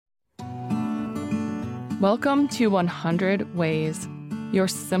Welcome to 100 Ways, your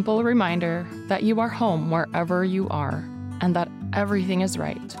simple reminder that you are home wherever you are and that everything is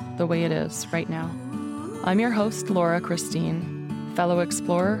right the way it is right now. I'm your host, Laura Christine, fellow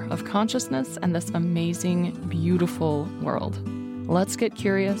explorer of consciousness and this amazing, beautiful world. Let's get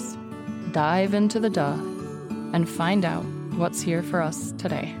curious, dive into the duh, and find out what's here for us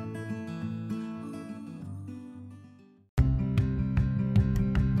today.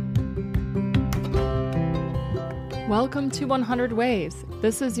 Welcome to 100 Ways.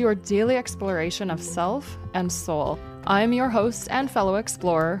 This is your daily exploration of self and soul. I'm your host and fellow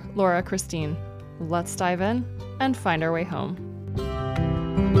explorer, Laura Christine. Let's dive in and find our way home.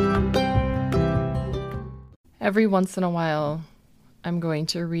 Every once in a while, I'm going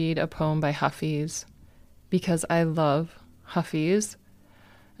to read a poem by Hafiz because I love Hafiz.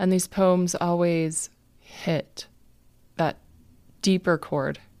 And these poems always hit that deeper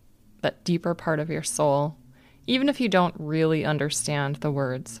chord, that deeper part of your soul, even if you don't really understand the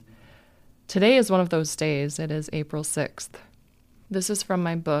words. Today is one of those days. It is April 6th. This is from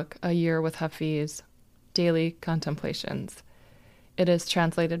my book, A Year with Hafiz, Daily Contemplations. It is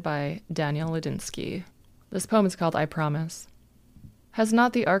translated by Daniel Ladinsky. This poem is called I Promise. Has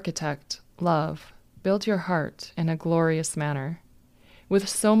not the architect, love, built your heart in a glorious manner, with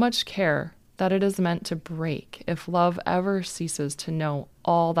so much care that it is meant to break if love ever ceases to know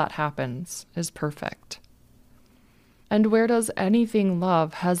all that happens is perfect? And where does anything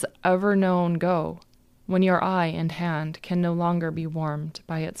love has ever known go when your eye and hand can no longer be warmed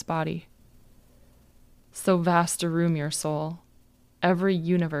by its body? So vast a room your soul, every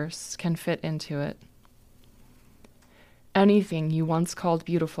universe can fit into it. Anything you once called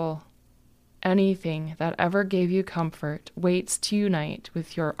beautiful, anything that ever gave you comfort waits to unite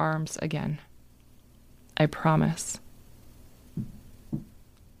with your arms again. I promise.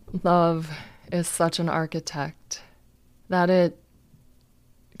 Love is such an architect that it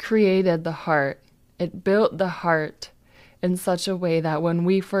created the heart. It built the heart in such a way that when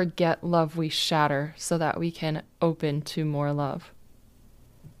we forget love, we shatter so that we can open to more love.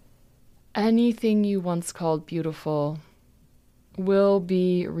 Anything you once called beautiful will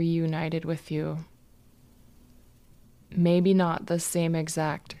be reunited with you. Maybe not the same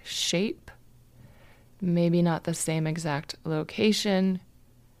exact shape, maybe not the same exact location,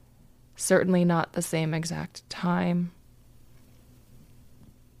 certainly not the same exact time.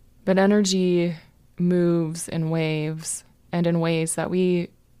 But energy moves in waves and in ways that we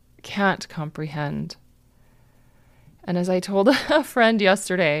can't comprehend. And as I told a friend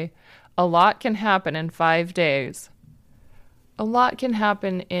yesterday, a lot can happen in 5 days. A lot can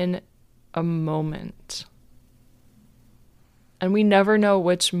happen in a moment. And we never know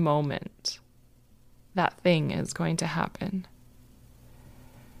which moment that thing is going to happen.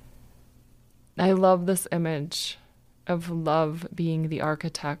 I love this image of love being the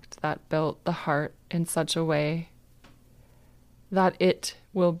architect that built the heart in such a way that it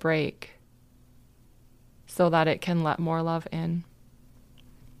will break so that it can let more love in.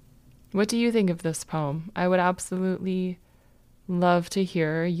 What do you think of this poem? I would absolutely love to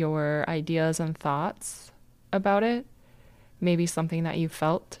hear your ideas and thoughts about it. Maybe something that you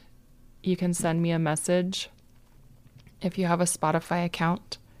felt. You can send me a message if you have a Spotify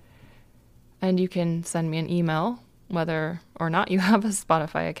account, and you can send me an email whether or not you have a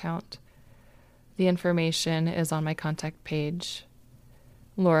Spotify account. The information is on my contact page,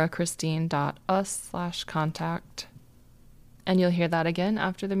 laurachristine.us/contact. And you'll hear that again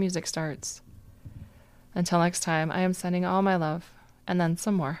after the music starts. Until next time, I am sending all my love, and then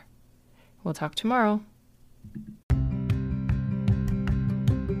some more. We'll talk tomorrow.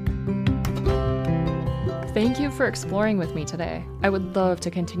 Thank you for exploring with me today. I would love to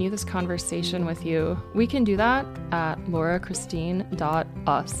continue this conversation with you. We can do that at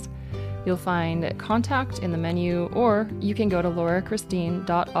laurachristine.us. You'll find contact in the menu, or you can go to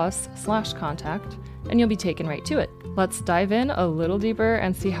laurachristine.us/contact and you'll be taken right to it. Let's dive in a little deeper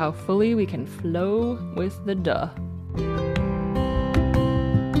and see how fully we can flow with the duh.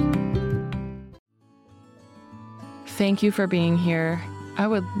 Thank you for being here. I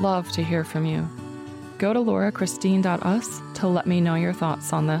would love to hear from you. Go to laurachristine.us to let me know your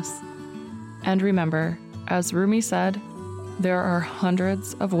thoughts on this. And remember, as Rumi said, there are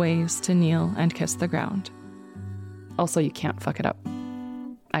hundreds of ways to kneel and kiss the ground. Also, you can't fuck it up.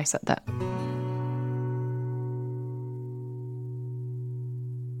 I said that.